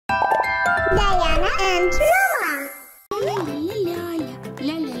and Mama.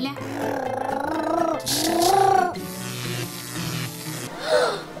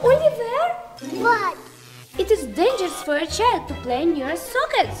 Oliver? What? It is dangerous for a child to play near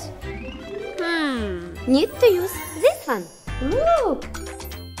sockets. Need to use this one. Look.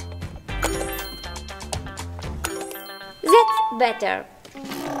 That's better.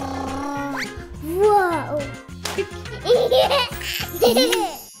 Whoa.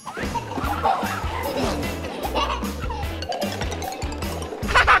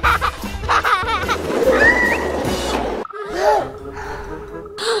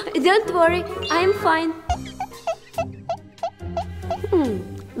 Don't worry, I'm fine.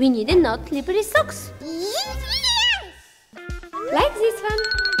 We need a not slippery socks. Yes. Like this one.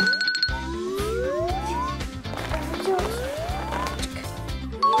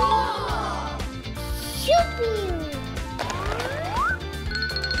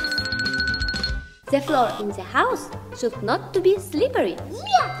 The floor in the house should not to be slippery.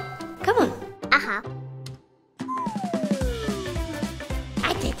 Yeah. Come on. Uh-huh.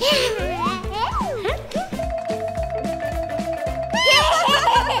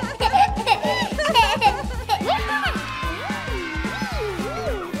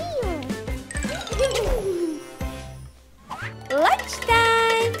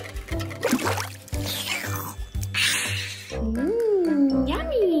 Lunchtime.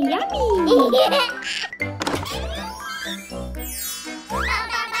 Yummy, yummy.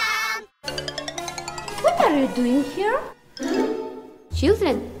 What are you doing here?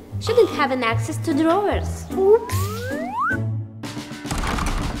 Children shouldn't have an access to drawers. Oops.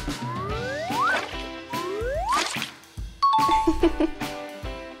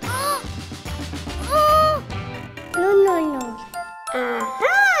 No.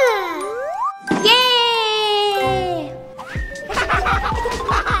 Yay!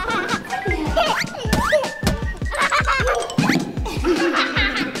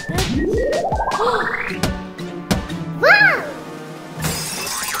 Wow!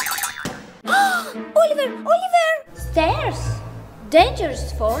 Oliver! Stairs!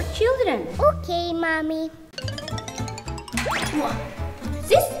 Dangerous for children. Okay, Mommy.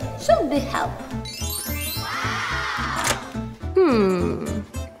 This should be help.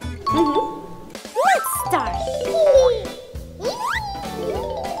 Let's start.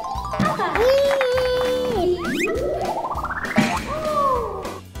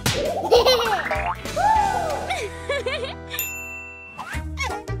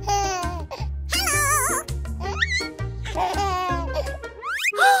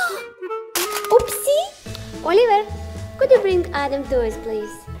 Oopsie! Oliver, could you bring Adam toys,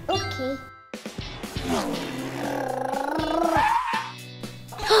 please? Okay.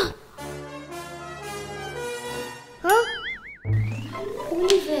 Huh?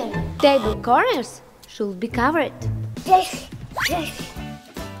 Oliver, table corners should be covered. Yes.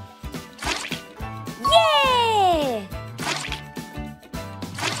 Yay!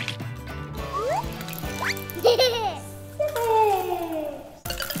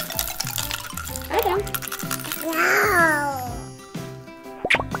 Adam, Wow.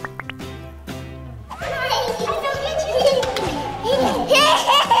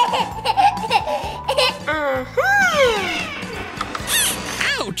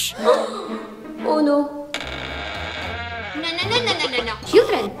 Ouch! oh no. No.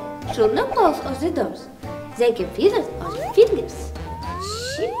 Children should not close all the doors. They can feel it on their fingers.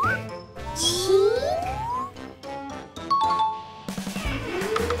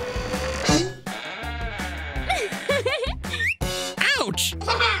 Ouch!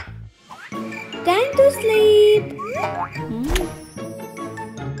 Time to sleep.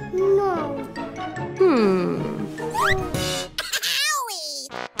 No.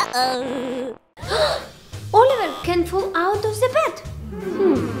 Oliver can fall out of the bed.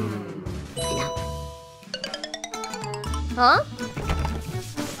 Huh?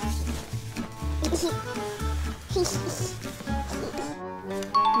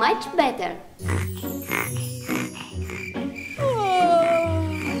 Much better.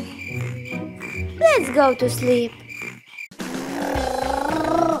 Let's go to sleep.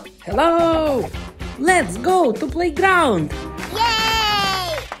 Hello! Let's go to playground!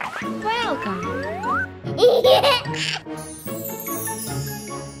 Yay! Welcome.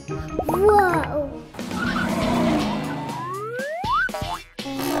 Whoa!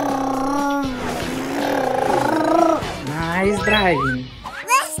 Nice driving!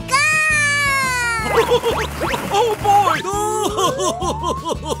 Let's go! Oh boy!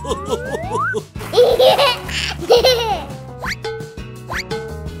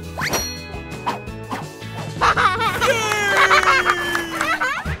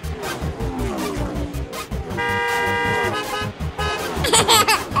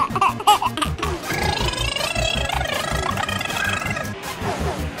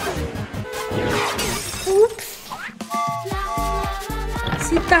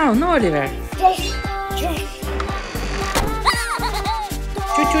 Sit down, Oliver.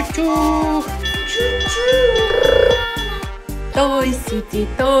 Choo-choo-choo. Toy City,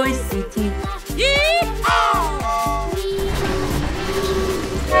 Toy City.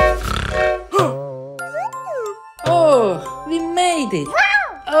 Oh, we made it.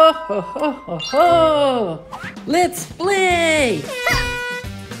 Oh, ho, ho, ho, ho. Let's play.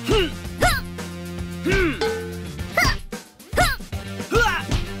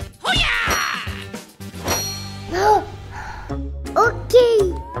 Okay.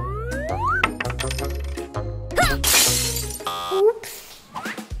 Oops.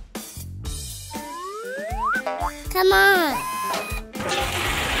 Come on.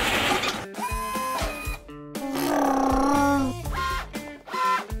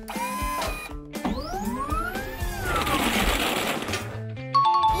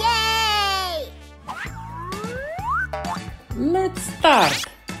 Yay! Let's start.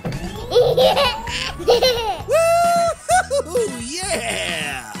 Ooh,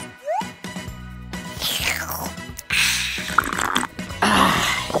 yeah!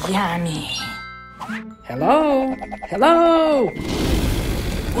 Yummy. Hello. Hello.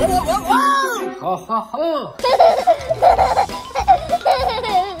 Whoa, whoa, whoa, whoa! Ho, ho, ho.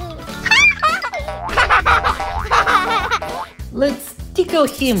 Let's tickle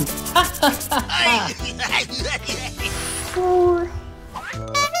him. Ha, ha, ha, ha.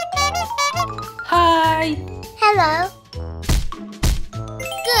 Hi. Hello.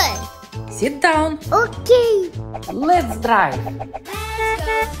 Good. Sit down. Okay. Let's drive.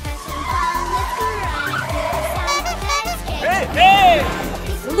 Hey, hey!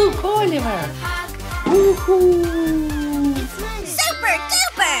 Look, Oliver. Woohoo. Super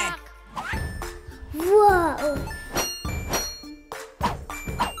duper. Whoa.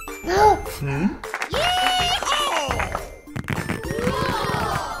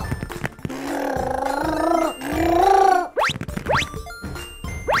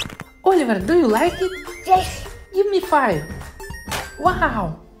 Oliver, do you like it? Yes. Give me 5.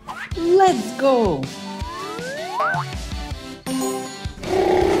 Wow. Let's go.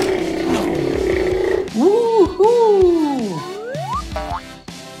 Woohoo.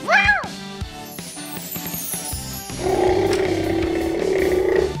 Wow.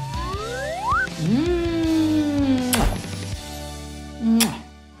 Mwah.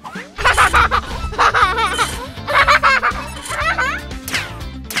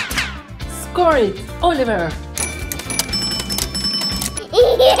 Score it, Oliver.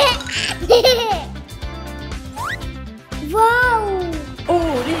 Wow.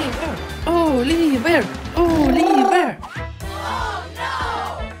 Oliver, Oliver, Oliver.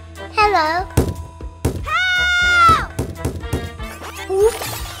 Hello. Help! Oops.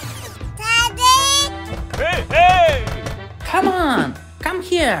 Daddy. Hey, hey! Come on, come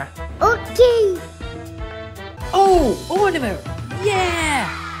here. Okay. Oh, Oliver, yeah.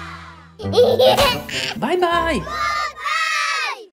 Bye-bye.